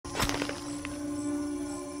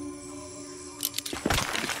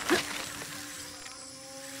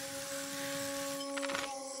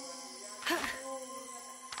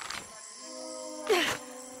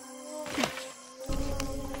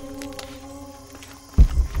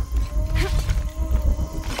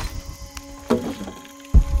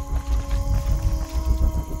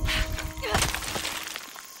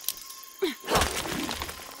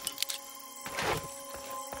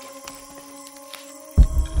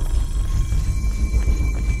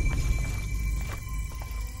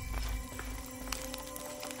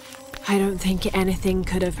don't think anything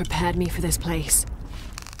could have prepared me for this place.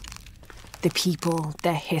 The people,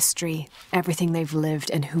 their history, everything they've lived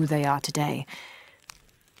and who they are today.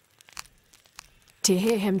 To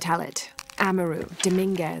hear him tell it, Amaru,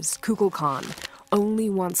 Dominguez, Kukulkan only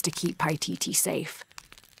wants to keep Paititi safe.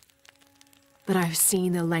 But I've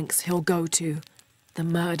seen the lengths he'll go to, the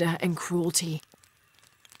murder and cruelty.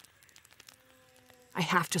 I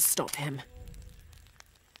have to stop him.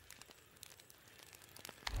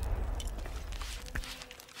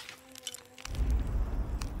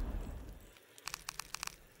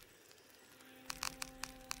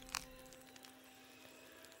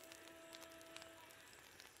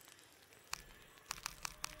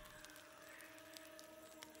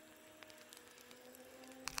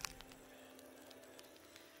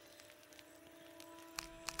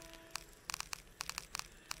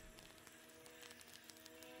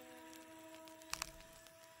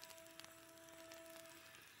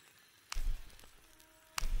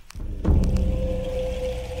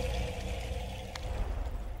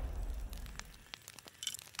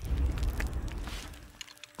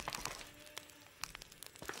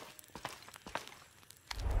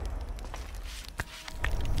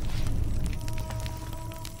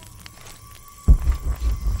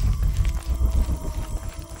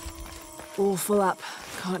 All full up.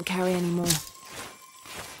 Can't carry any more.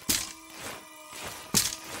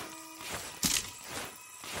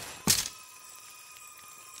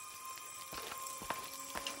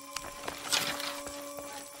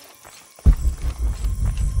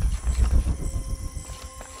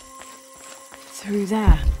 Through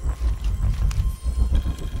there.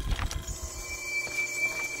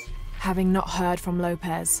 Having not heard from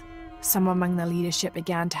Lopez, some among the leadership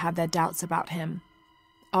began to have their doubts about him.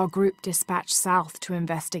 Our group dispatched south to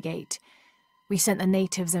investigate. We sent the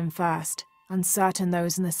natives in first, uncertain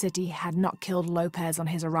those in the city had not killed Lopez on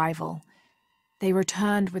his arrival. They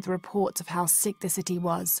returned with reports of how sick the city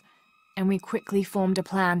was, and we quickly formed a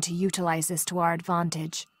plan to utilize this to our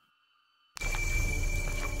advantage.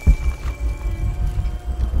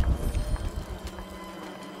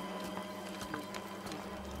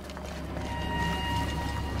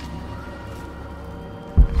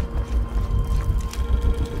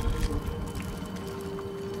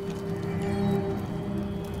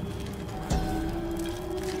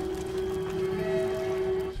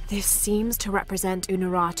 This seems to represent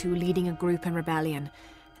Unuratu leading a group in rebellion.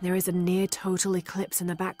 There is a near-total eclipse in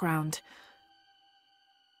the background.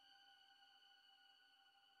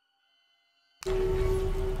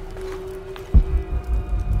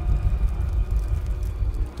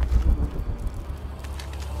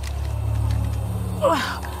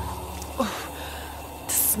 The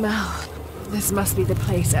smell. This must be the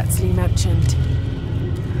place Etsley mentioned.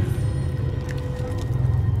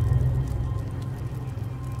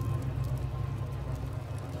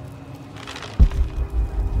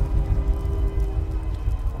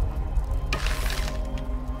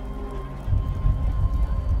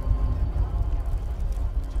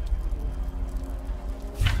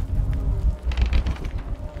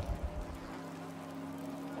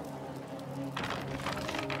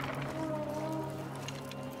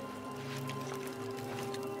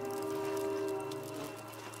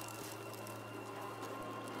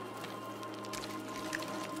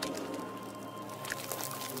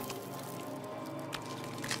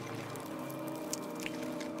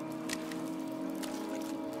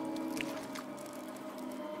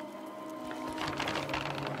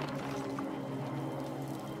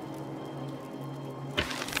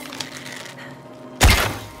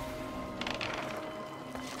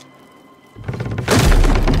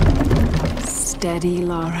 Steady,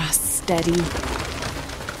 Lara, steady.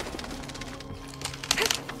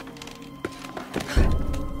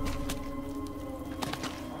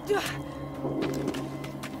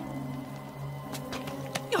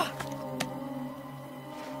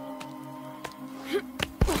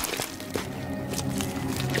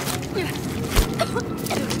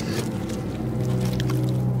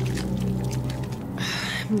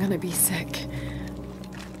 I'm gonna be sick.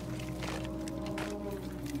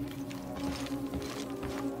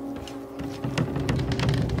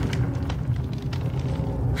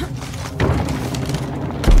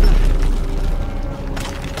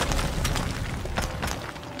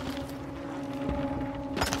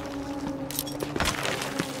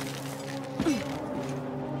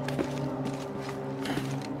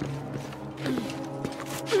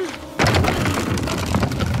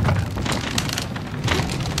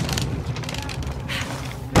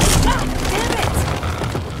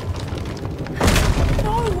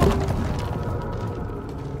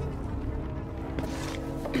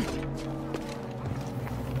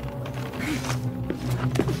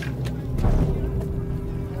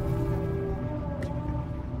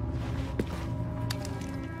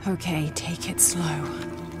 Okay, take it slow.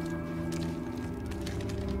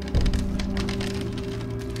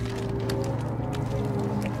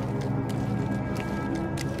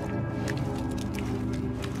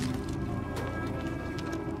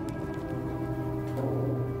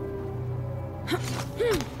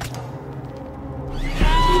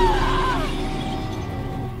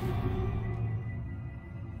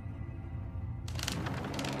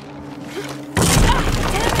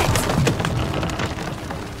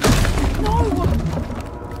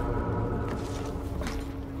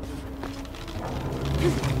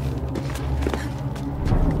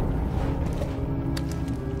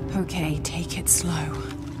 Okay, take it slow.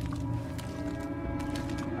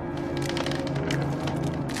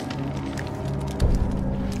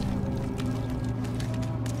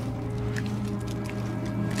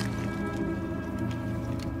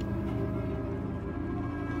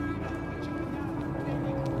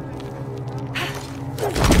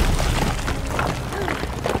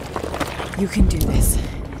 You can do this.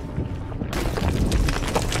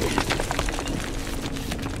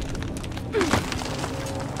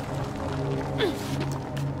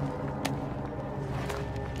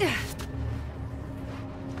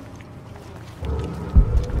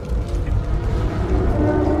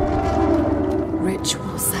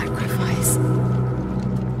 Ritual sacrifice.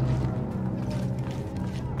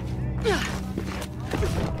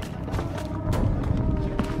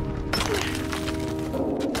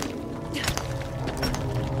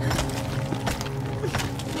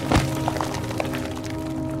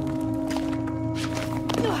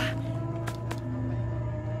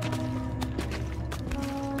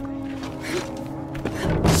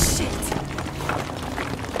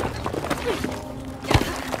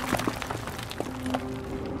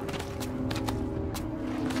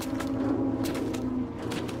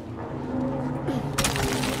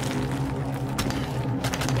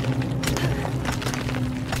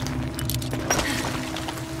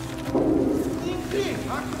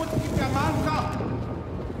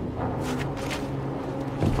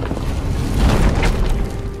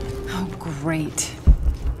 Great.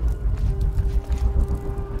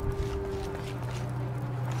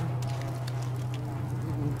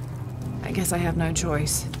 I guess I have no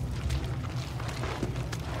choice.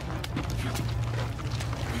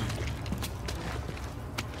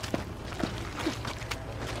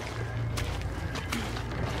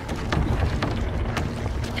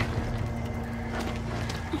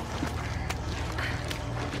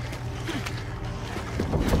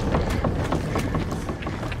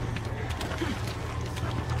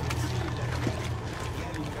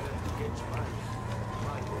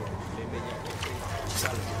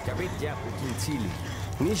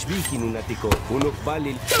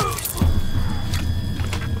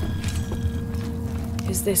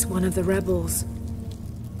 Is this one of the rebels?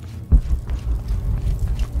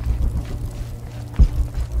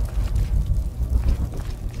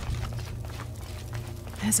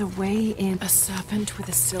 There's a way in. A serpent with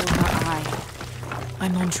a silver eye.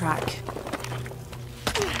 I'm on track.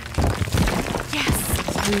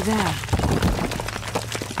 Yes! Through there.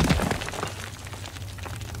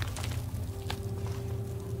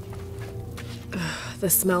 The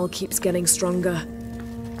smell keeps getting stronger.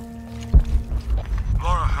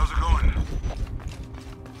 Lara, how's it going?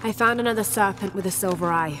 I found another serpent with a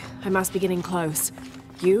silver eye. I must be getting close.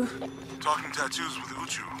 You? Talking tattoos with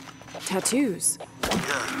Uchu. Tattoos?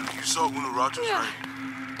 Yeah, you saw Una Rogers, right?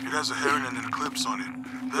 It has a heron and an eclipse on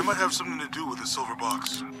it. That might have something to do with the silver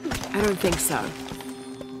box. I don't think so.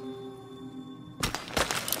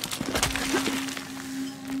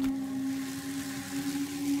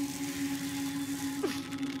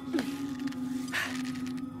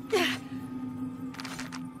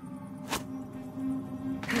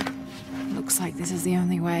 Looks like this is the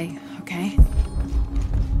only way, okay?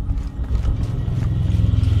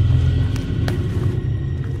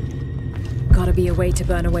 Gotta be a way to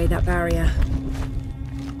burn away that barrier.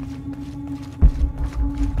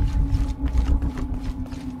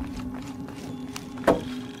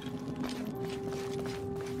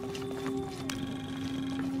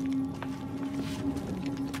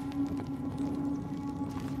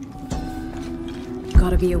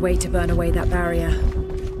 Gotta be a way to burn away that barrier.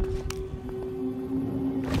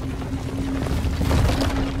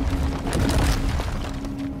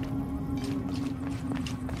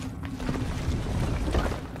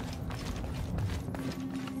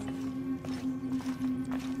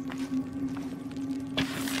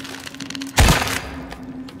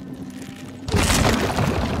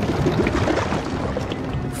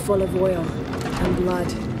 Full of oil and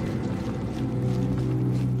blood.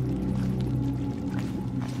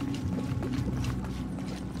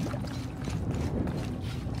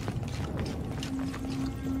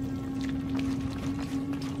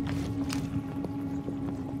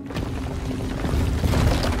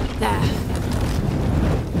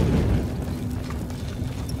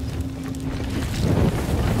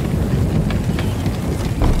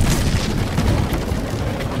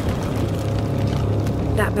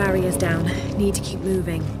 barrier's down. Need to keep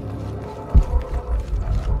moving.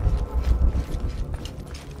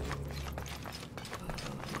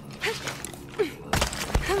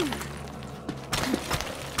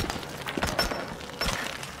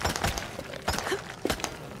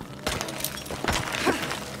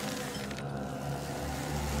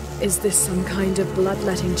 Is this some kind of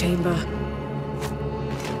bloodletting chamber?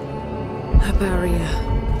 A barrier.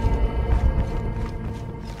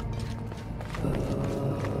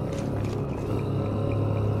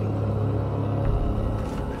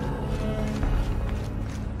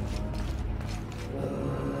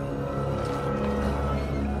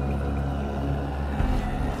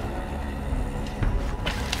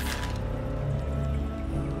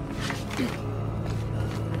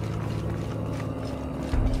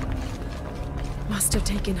 Must have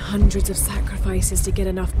taken hundreds of sacrifices to get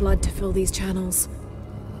enough blood to fill these channels.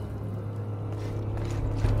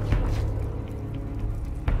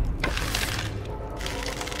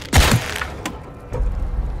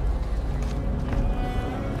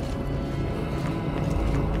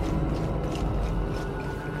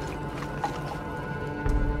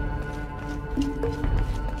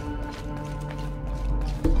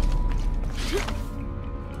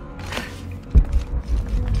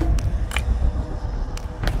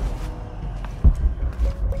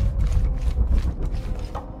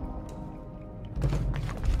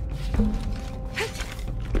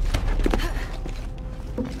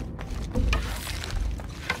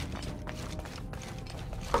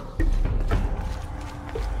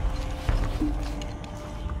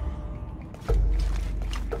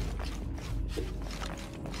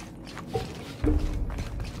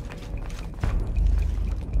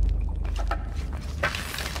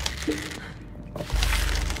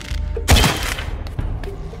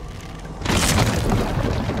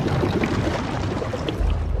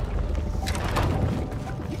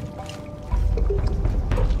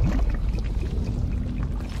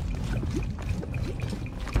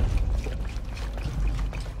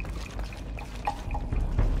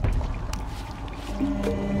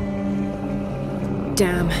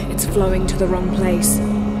 Damn, it's flowing to the wrong place.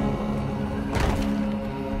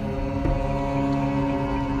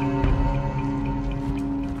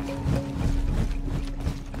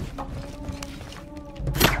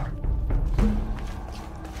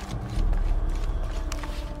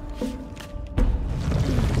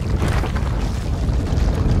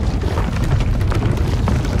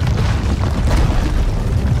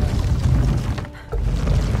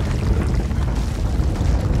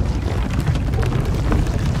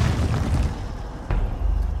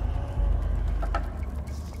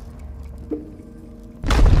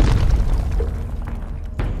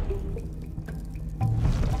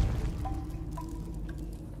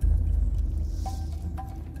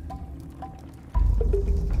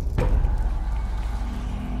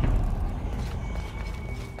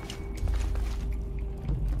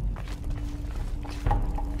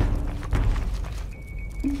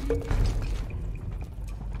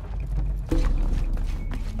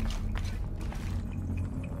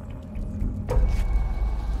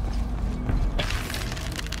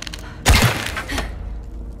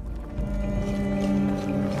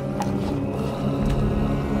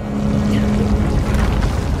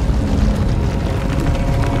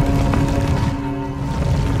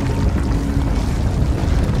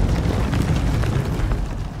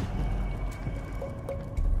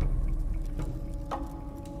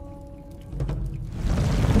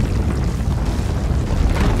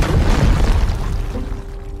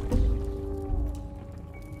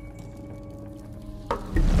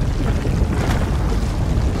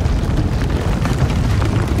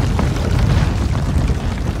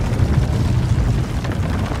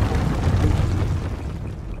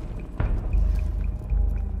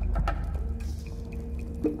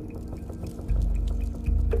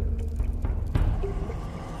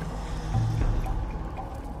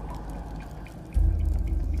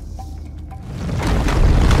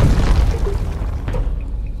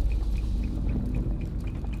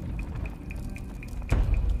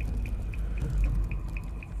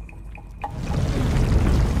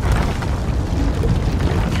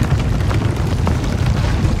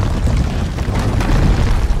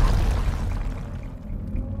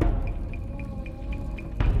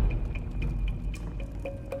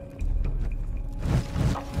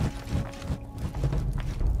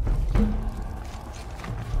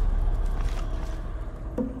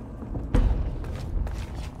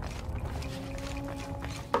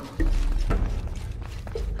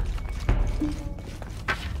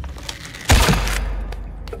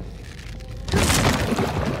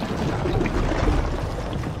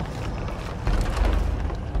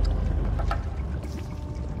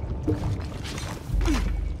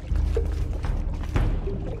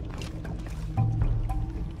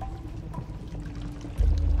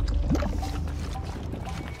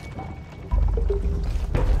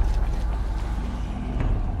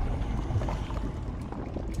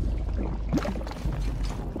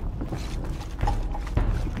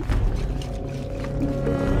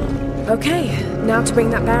 Okay, now to bring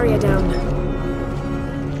that barrier down.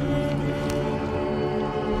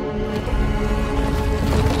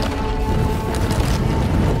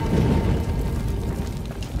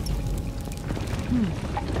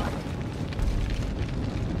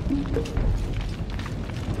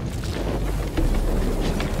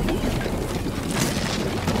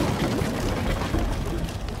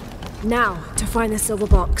 Now, to find the silver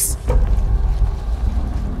box.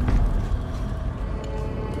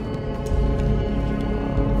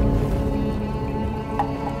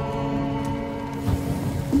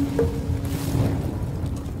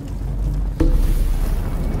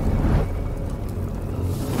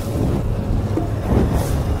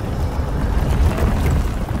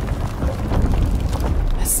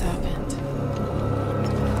 A serpent.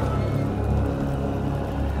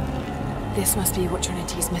 This must be what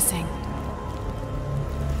Trinity's missing.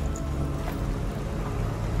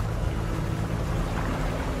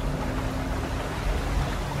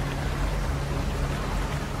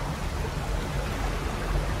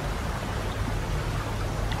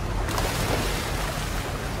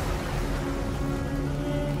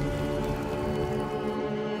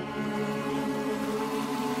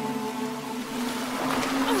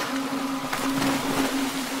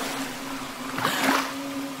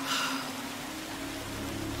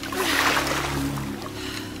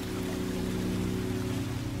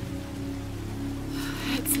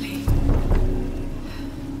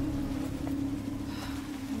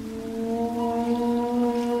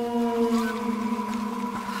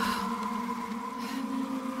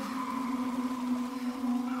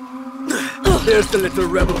 There's the little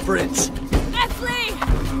rebel prince. Leslie!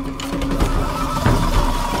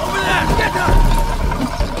 Over there! Get her!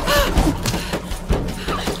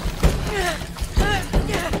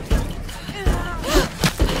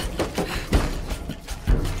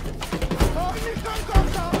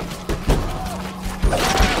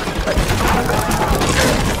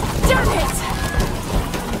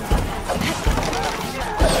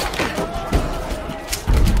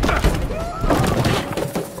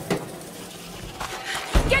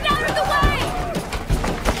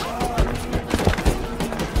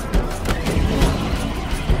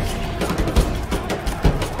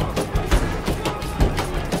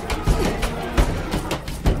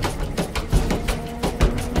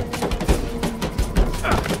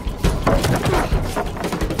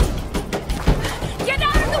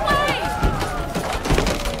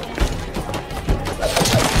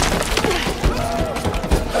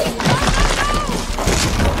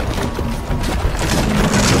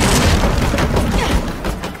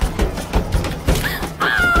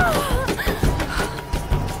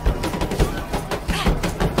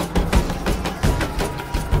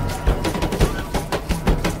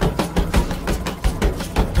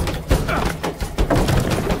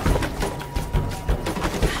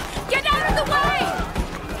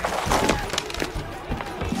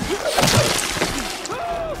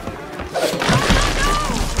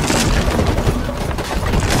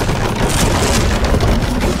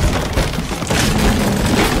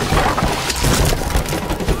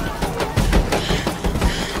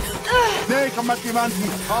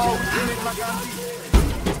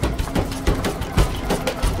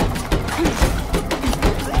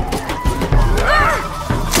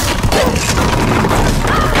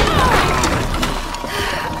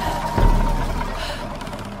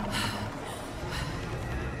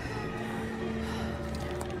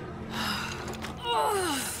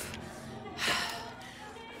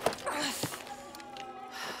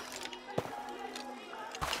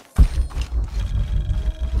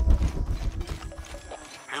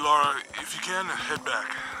 Lara, if you can, head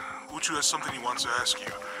back. Uchu has something he wants to ask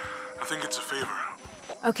you. I think it's a favor.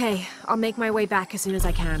 Okay, I'll make my way back as soon as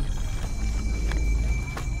I can.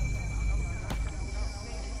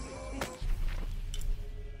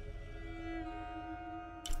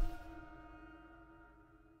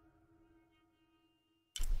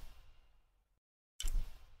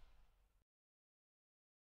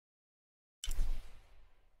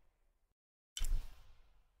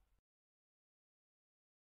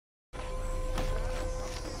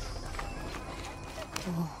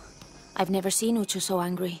 I've never seen Uchu so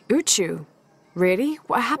angry. Uchu? Really?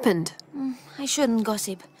 What happened? I shouldn't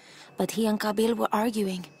gossip, but he and Kabil were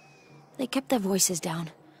arguing. They kept their voices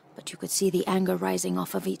down, but you could see the anger rising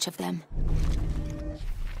off of each of them.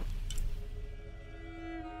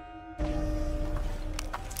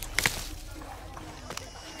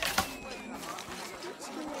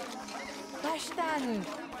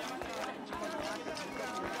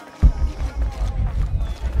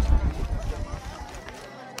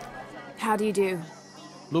 How do you do?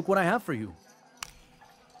 Look what I have for you.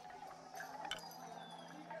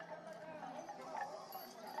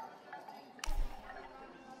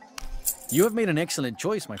 You have made an excellent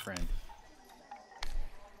choice, my friend.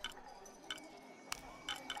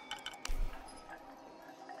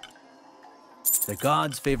 The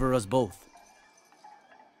gods favor us both.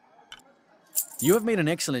 You have made an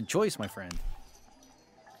excellent choice, my friend.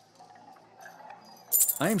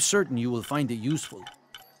 I am certain you will find it useful.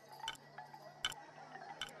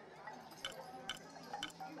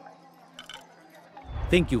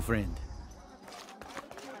 Thank you, friend.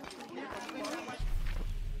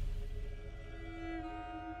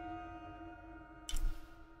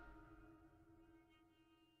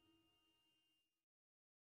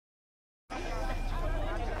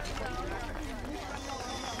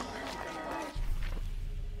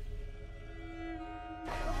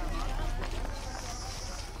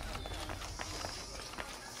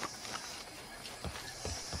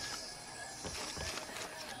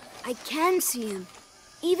 I can see him,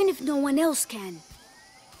 even if no one else can.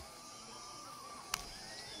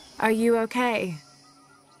 Are you okay?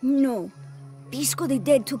 No. Pisco the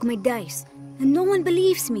Dead took my dice, and no one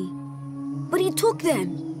believes me. But he took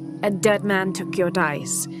them. A dead man took your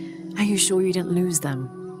dice. Are you sure you didn't lose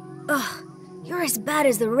them? Ugh, you're as bad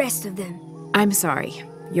as the rest of them. I'm sorry.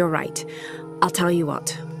 You're right. I'll tell you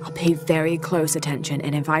what. I'll pay very close attention,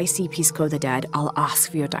 and if I see Pisco the Dead, I'll ask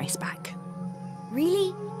for your dice back.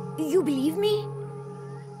 Really? You believe me?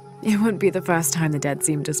 It wouldn't be the first time the dead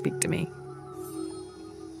seemed to speak to me.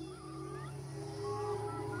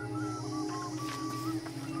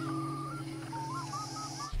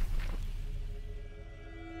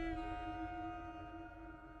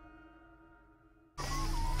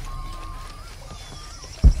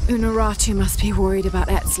 Unuratu must be worried about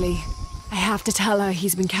Etzli. I have to tell her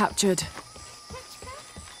he's been captured.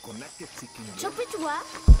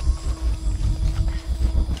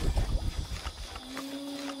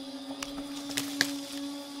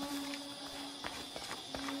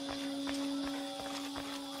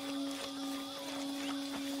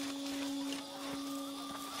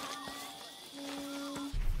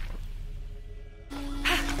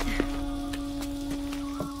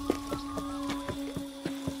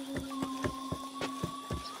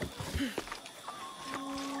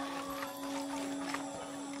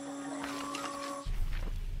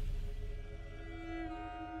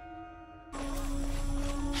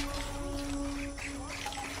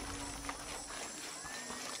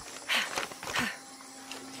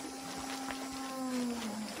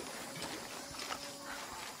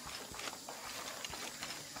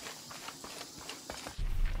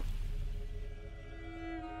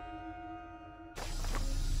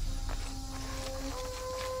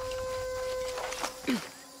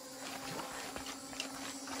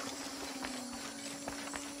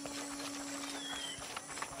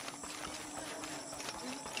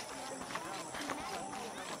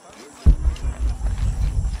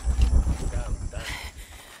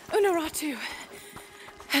 Unuratu!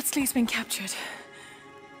 Etzli's been captured.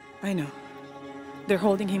 I know. They're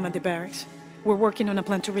holding him at the barracks. We're working on a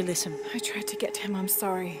plan to release him. I tried to get to him, I'm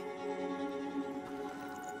sorry.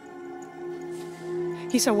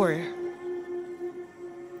 He's a warrior.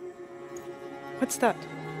 What's that?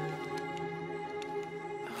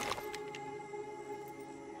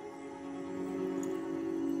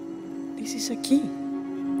 This is a key.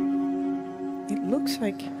 It looks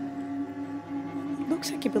like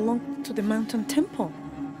it belonged to the mountain temple.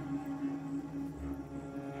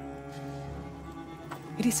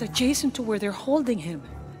 It is adjacent to where they're holding him.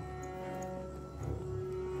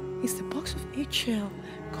 Is the box of HL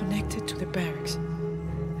connected to the barracks?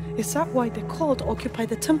 Is that why the cult occupied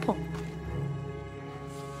the temple?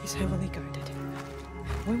 It's heavily guarded.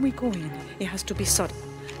 When we go in, it has to be subtle,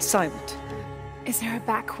 silent. Is there a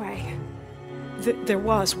back way? There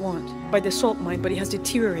was one, by the salt mine, but it has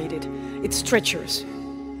deteriorated. It's treacherous.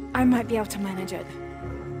 I might be able to manage it.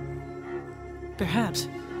 Perhaps.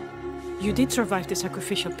 You did survive the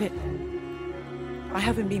sacrificial pit. I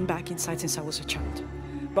haven't been back inside since I was a child.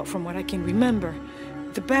 But from what I can remember,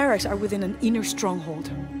 the barracks are within an inner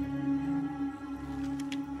stronghold.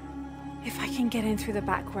 If I can get in through the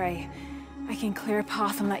back way, I can clear a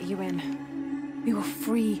path and let you in. We will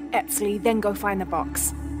free Etzli, then go find the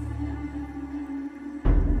box.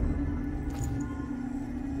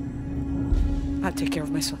 I'll take care of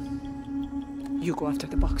my son. You go after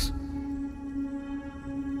the box.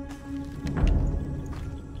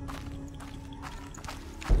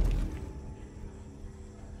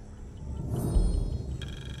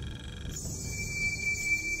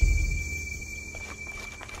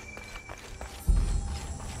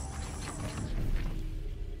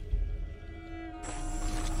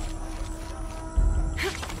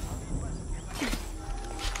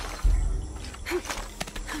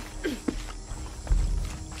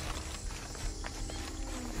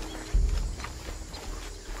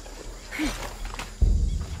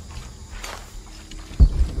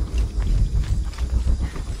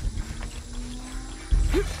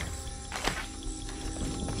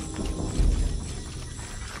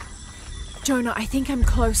 Jonah, I think I'm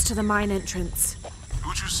close to the mine entrance.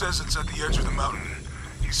 Uchu says it's at the edge of the mountain.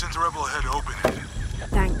 He sent a rebel ahead to open it.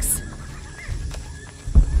 Thanks.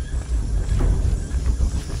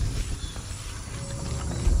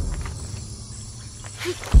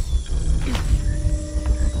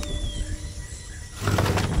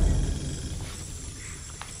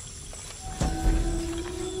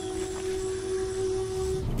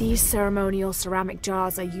 These ceremonial ceramic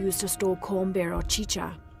jars are used to store corn beer or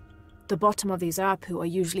chicha. The bottom of these urpu are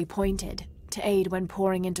usually pointed, to aid when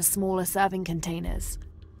pouring into smaller serving containers.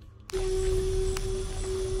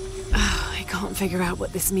 I can't figure out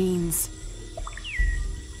what this means.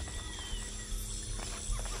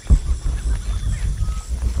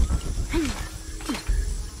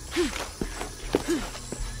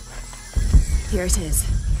 Here it is.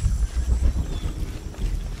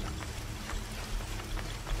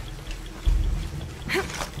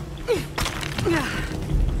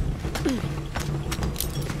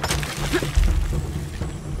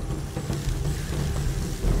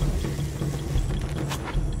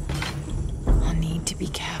 I'll need to be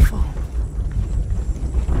careful.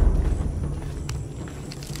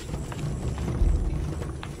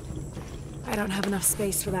 I don't have enough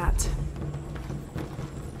space for that.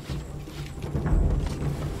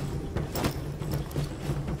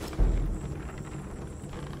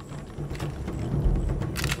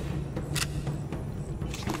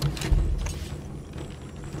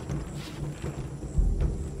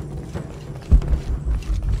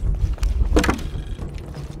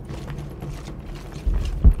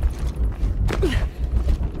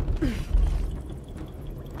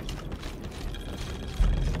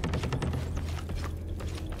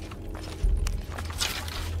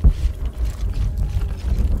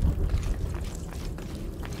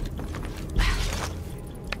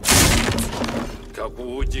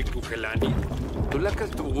 Kawujik ukelani, tulakal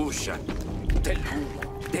tuushan, telu,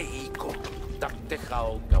 teiko,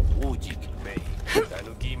 taptejao kawujik mei.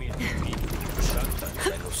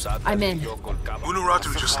 I'm in.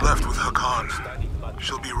 Unuratu just left with Hakan.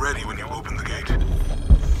 She'll be ready when you open the gate.